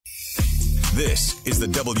This is the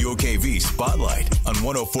WOKV Spotlight on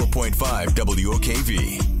 104.5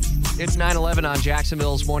 WOKV. It's 9:11 on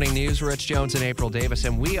Jacksonville's Morning News. Rich Jones and April Davis,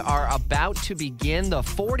 and we are about to begin the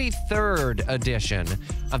 43rd edition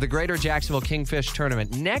of the Greater Jacksonville Kingfish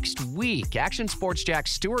Tournament. Next week, Action Sports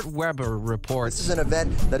Jack's Stuart Weber reports. This is an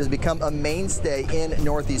event that has become a mainstay in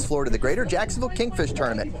Northeast Florida, the Greater Jacksonville Kingfish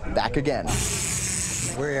Tournament. Back again.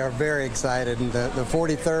 We are very excited, and the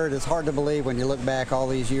 43rd is hard to believe when you look back all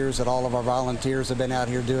these years that all of our volunteers have been out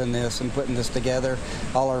here doing this and putting this together.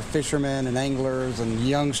 All our fishermen and anglers and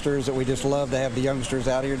youngsters that we just love to have the youngsters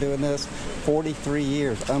out here doing this. 43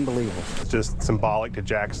 years, unbelievable. It's just symbolic to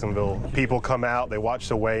Jacksonville. People come out, they watch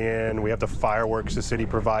the weigh-in. We have the fireworks the city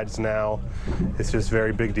provides now. It's just a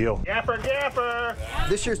very big deal. Gaffer, gaffer!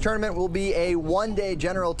 This year's tournament will be a one-day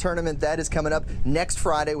general tournament that is coming up next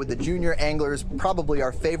Friday with the junior anglers, probably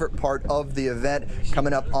our favorite part of the event,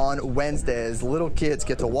 coming up on Wednesday as little kids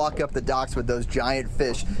get to walk up the docks with those giant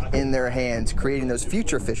fish in their hands, creating those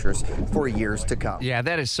future fishers for years to come. Yeah,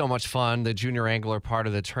 that is so much fun. The junior angler part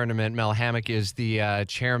of the tournament. Mel Hammock is the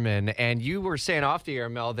chairman, and you were saying off the air,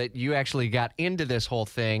 Mel, that you actually got into this whole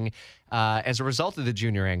thing as a result of the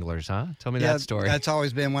junior anglers, huh? Tell me that story. That's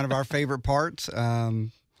always been one of our favorite parts.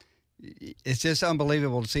 It's just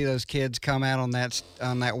unbelievable to see those kids come out on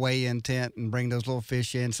that weigh-in tent and bring those little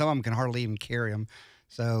fish in. Some of them can hardly even carry them.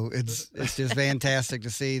 So it's just fantastic to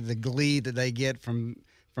see the glee that they get from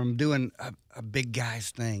doing a big guy's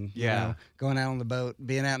thing. Yeah. You know, going out on the boat,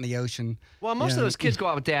 being out in the ocean. Well, most of those kids go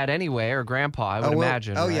out with dad anyway, or grandpa, I would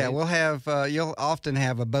imagine. Oh, right? yeah. We'll have, you'll often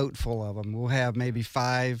have a boat full of them. We'll have maybe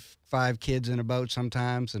five kids in a boat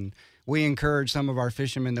sometimes. And we encourage some of our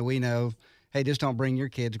fishermen that we know, hey, just don't bring your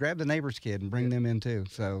kids. Grab the neighbor's kid and bring them in too.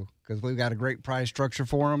 So, because we've got a great prize structure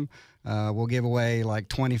for them. We'll give away like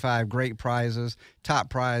 25 great prizes. Top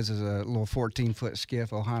prize is a little 14-foot skiff,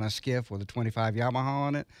 Ohana skiff with a 25 Yamaha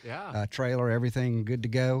on it. Yeah. Trailer, everything good to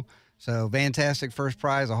go. So fantastic first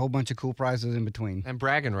prize, a whole bunch of cool prizes in between. And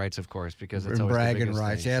bragging rights, of course, because it's always bragging the biggest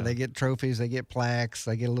rights. thing, Yeah, so. they get trophies, they get plaques,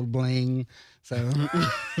 they get a little bling. So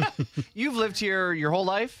You've lived here your whole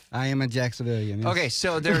life? I am a Jacksonvillian. Yes. Okay,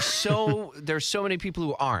 so there's so many people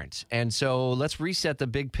who aren't. And so let's reset the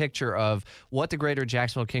big picture of what the Greater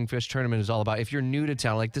Jacksonville Kingfish Tournament is all about. If you're new to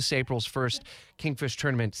town, like this April's first Kingfish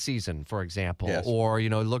Tournament season, for example, Yes. or,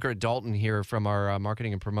 look at Dalton here from our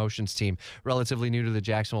marketing and promotions team, relatively new to the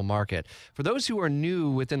Jacksonville market. For those who are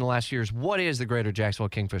new within the last years, what is the Greater Jacksonville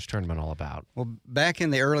Kingfish Tournament all about? Well, back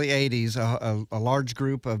in the early 80s, a large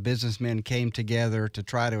group of businessmen came together to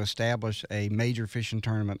try to establish a major fishing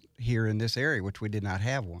tournament here in this area, which we did not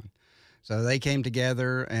have one. So they came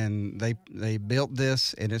together and they built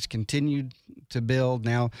this, and it's continued to build.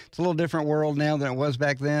 Now, it's a little different world now than it was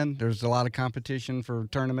back then. There's a lot of competition for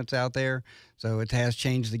tournaments out there, so it has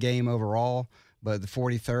changed the game overall. But the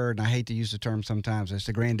 43rd, and I hate to use the term sometimes, it's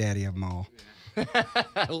the granddaddy of them all.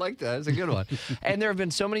 I like that. That's a good one. And there have been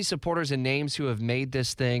so many supporters and names who have made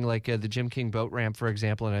this thing, like the Jim King boat ramp, for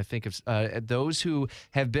example. And I think of those who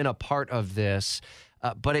have been a part of this.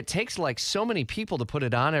 But it takes like so many people to put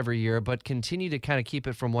it on every year, but continue to kind of keep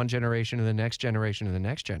it from one generation to the next generation to the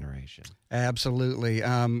next generation. Absolutely.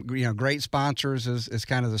 Great sponsors is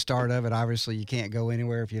kind of the start of it. Obviously, you can't go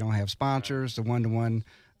anywhere if you don't have sponsors. The one-to-one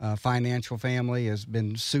financial family has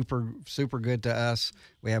been super, super good to us.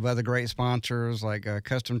 We have other great sponsors like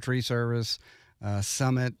Custom Tree Service,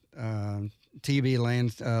 Summit, TB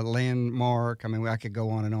Landmark. I mean, I could go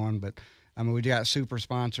on, but I mean, we got super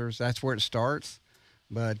sponsors. That's where it starts.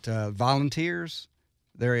 But volunteers,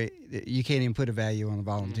 you can't even put a value on the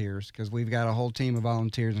volunteers because we've got a whole team of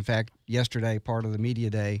volunteers. In fact, yesterday, part of the media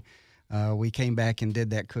day, we came back and did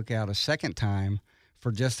that cookout a second time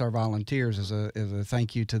for just our volunteers as a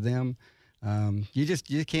thank you to them.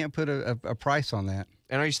 You can't put a price on that.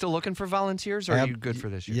 And are you still looking for volunteers, or are you good for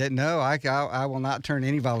this year? Yeah, no, I will not turn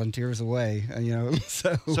any volunteers away.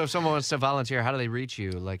 So if someone wants to volunteer, how do they reach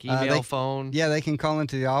you? Like email, phone? Yeah, they can call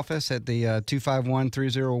into the office at the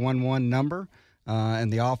 251-3011 number,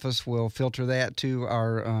 and the office will filter that to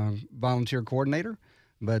our volunteer coordinator.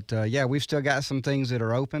 But, we've still got some things that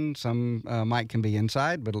are open. Some can be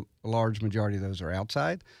inside, but a large majority of those are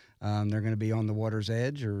outside. They're going to be on the water's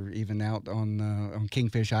edge or even out on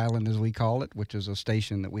Kingfish Island, as we call it, which is a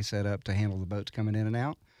station that we set up to handle the boats coming in and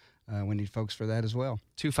out. We need folks for that as well.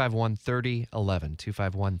 251-3011,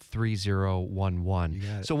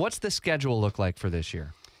 251-3011. So what's the schedule look like for this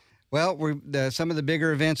year? Well, some of the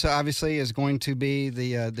bigger events, obviously, is going to be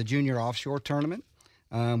the Junior Offshore Tournament.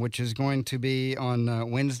 Which is going to be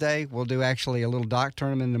on Wednesday. We'll do actually a little dock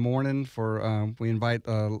tournament in the morning we invite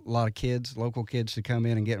a lot of kids, local kids, to come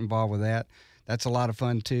in and get involved with that. That's a lot of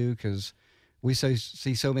fun, too, because we see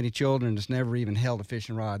so many children that's never even held a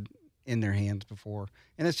fishing rod in their hands before.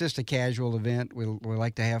 And it's just a casual event. We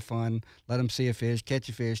like to have fun, let them see a fish, catch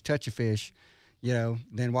a fish, touch a fish,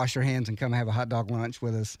 then wash their hands and come have a hot dog lunch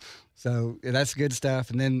with us. So that's good stuff.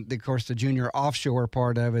 And then, of course, the junior offshore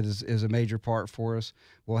part of it is a major part for us.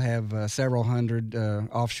 We'll have several hundred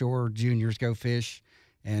offshore juniors go fish.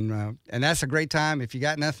 And that's a great time. If you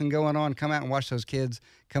got nothing going on, come out and watch those kids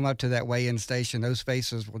come up to that weigh-in station. Those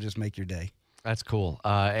faces will just make your day. That's cool.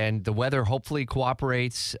 And the weather hopefully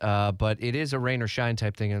cooperates, but it is a rain or shine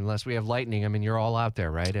type thing unless we have lightning. I mean, you're all out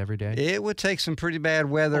there, right, every day? It would take some pretty bad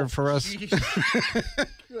weather for us.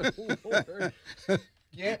 Good Lord.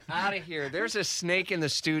 Get out of here. There's a snake in the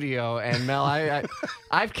studio, and Mel,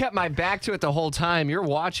 I've kept my back to it the whole time. You're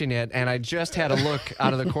watching it, and I just had a look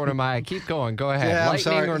out of the corner of my eye. Keep going. Go ahead. Yeah,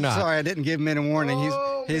 Lightning I'm sorry. or not? Sorry, I didn't give him any warning.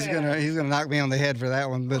 He's gonna knock me on the head for that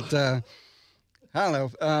one, but I don't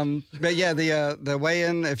know. But yeah, the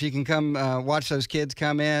weigh-in, if you can come watch those kids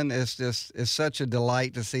come in, it's such a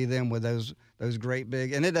delight to see them with those great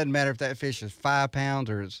big, and it doesn't matter if that fish is 5 pounds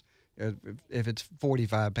or if it's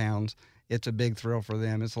 45 pounds. It's a big thrill for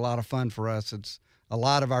them. It's a lot of fun for us. It's a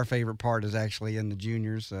lot of our favorite part is actually in the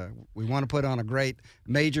juniors. We want to put on a great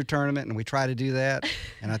major tournament, and we try to do that.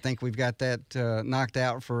 And I think we've got that knocked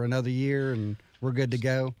out for another year, and we're good to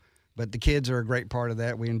go. But the kids are a great part of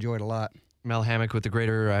that. We enjoy it a lot. Mel Hammock with the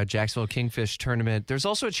Greater Jacksonville Kingfish Tournament. There's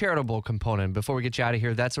also a charitable component. Before we get you out of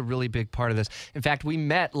here, that's a really big part of this. In fact, we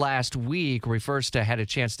met last week. We first had a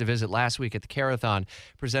chance to visit last week at the Carathon,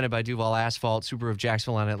 presented by Duval Asphalt, Subaru of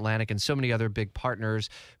Jacksonville and Atlantic, and so many other big partners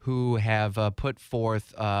who have put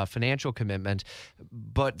forth financial commitment.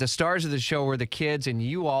 But the stars of the show were the kids, and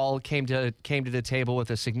you all came to the table with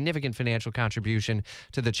a significant financial contribution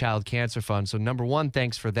to the Child Cancer Fund. So number one,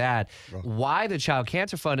 thanks for that. Well, why the Child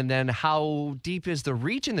Cancer Fund, and then how deep is the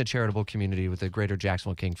reach in the charitable community with the Greater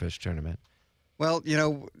Jacksonville Kingfish Tournament? Well,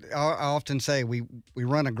 I often say we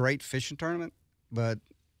run a great fishing tournament, but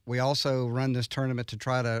we also run this tournament to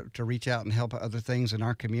try to reach out and help other things in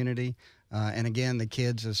our community. And again, the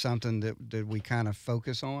kids is something that we kind of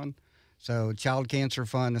focus on. So Child Cancer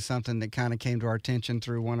Fund is something that kind of came to our attention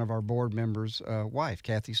through one of our board members' wife,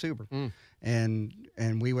 Kathy Suber.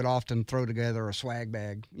 And we would often throw together a swag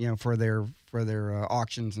bag, for their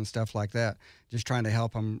auctions and stuff like that, just trying to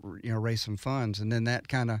help them, raise some funds. And then that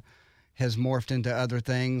kind of has morphed into other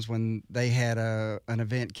things when they had an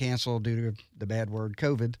event canceled due to the bad word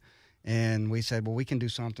COVID. And we said, well, we can do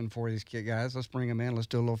something for these guys. Let's bring them in. Let's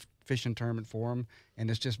do a little fishing tournament for them. And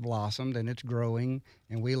it's just blossomed, and it's growing,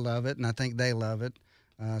 and we love it, and I think they love it.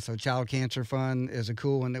 So Child Cancer Fund is a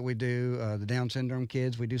cool one that we do. The Down syndrome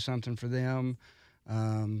kids, we do something for them.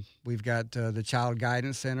 We've got the Child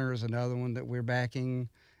Guidance Center is another one that we're backing.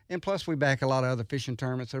 And plus we back a lot of other fishing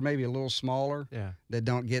tournaments that are maybe a little smaller that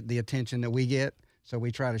don't get the attention that we get. So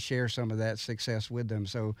we try to share some of that success with them.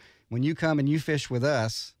 So when you come and you fish with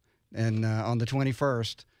us, and on the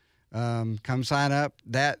 21st, come sign up.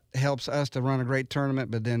 That helps us to run a great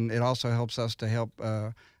tournament, but then it also helps us to help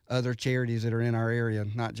other charities that are in our area,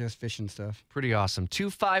 not just fishing stuff. Pretty awesome.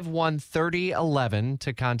 251-3011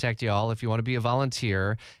 to contact y'all if you want to be a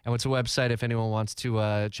volunteer. And what's the website if anyone wants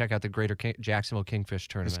to check out the Greater Jacksonville Kingfish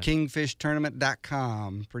Tournament? It's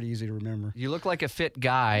kingfishtournament.com. Pretty easy to remember. You look like a fit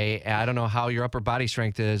guy. I don't know how your upper body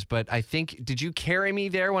strength is, but I think, did you carry me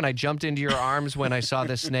there when I jumped into your arms when I saw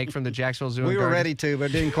this snake from the Jacksonville Zoo? We were ready to,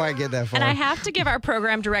 but didn't quite get that far. And I have to give our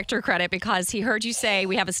program director credit because he heard you say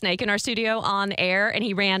we have a snake in our studio on air, and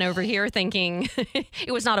he ran over here thinking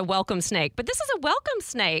it was not a welcome snake, but this is a welcome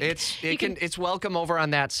snake. It's welcome over on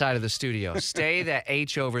that side of the studio. Stay the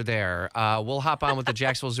H over there. We'll hop on with the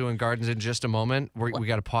Jacksonville Zoo and Gardens in just a moment. We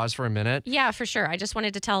got to pause for a minute. Yeah, for sure. I just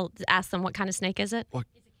wanted to ask them what kind of snake is it?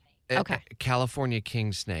 Okay. California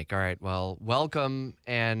king snake. All right. Well, welcome,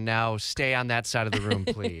 and now stay on that side of the room,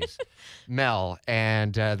 please. Mel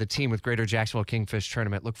and the team with Greater Jacksonville Kingfish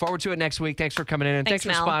Tournament. Look forward to it next week. Thanks for coming in, and thanks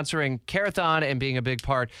for Mel. sponsoring Carathon and being a big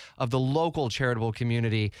part of the local charitable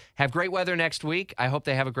community. Have great weather next week. I hope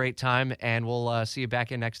they have a great time, and we'll see you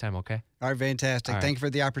back in next time, okay? All right, fantastic. All right. Thank you for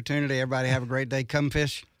the opportunity. Everybody have a great day. Come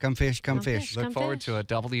fish, come fish, come fish. Look forward to it.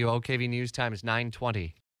 WOKV News Time is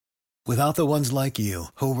 9:20. Without the ones like you,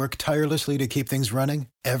 who work tirelessly to keep things running,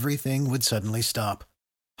 everything would suddenly stop.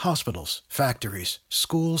 Hospitals, factories,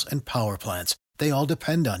 schools, and power plants, they all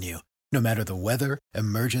depend on you. No matter the weather,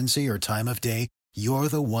 emergency, or time of day, you're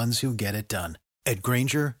the ones who get it done. At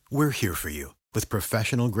Grainger, we're here for you with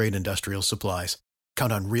professional-grade industrial supplies.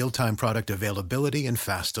 Count on real-time product availability and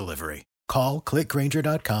fast delivery. Call, click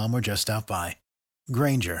Grainger.com, or just stop by.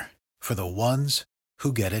 Grainger, for the ones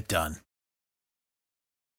who get it done.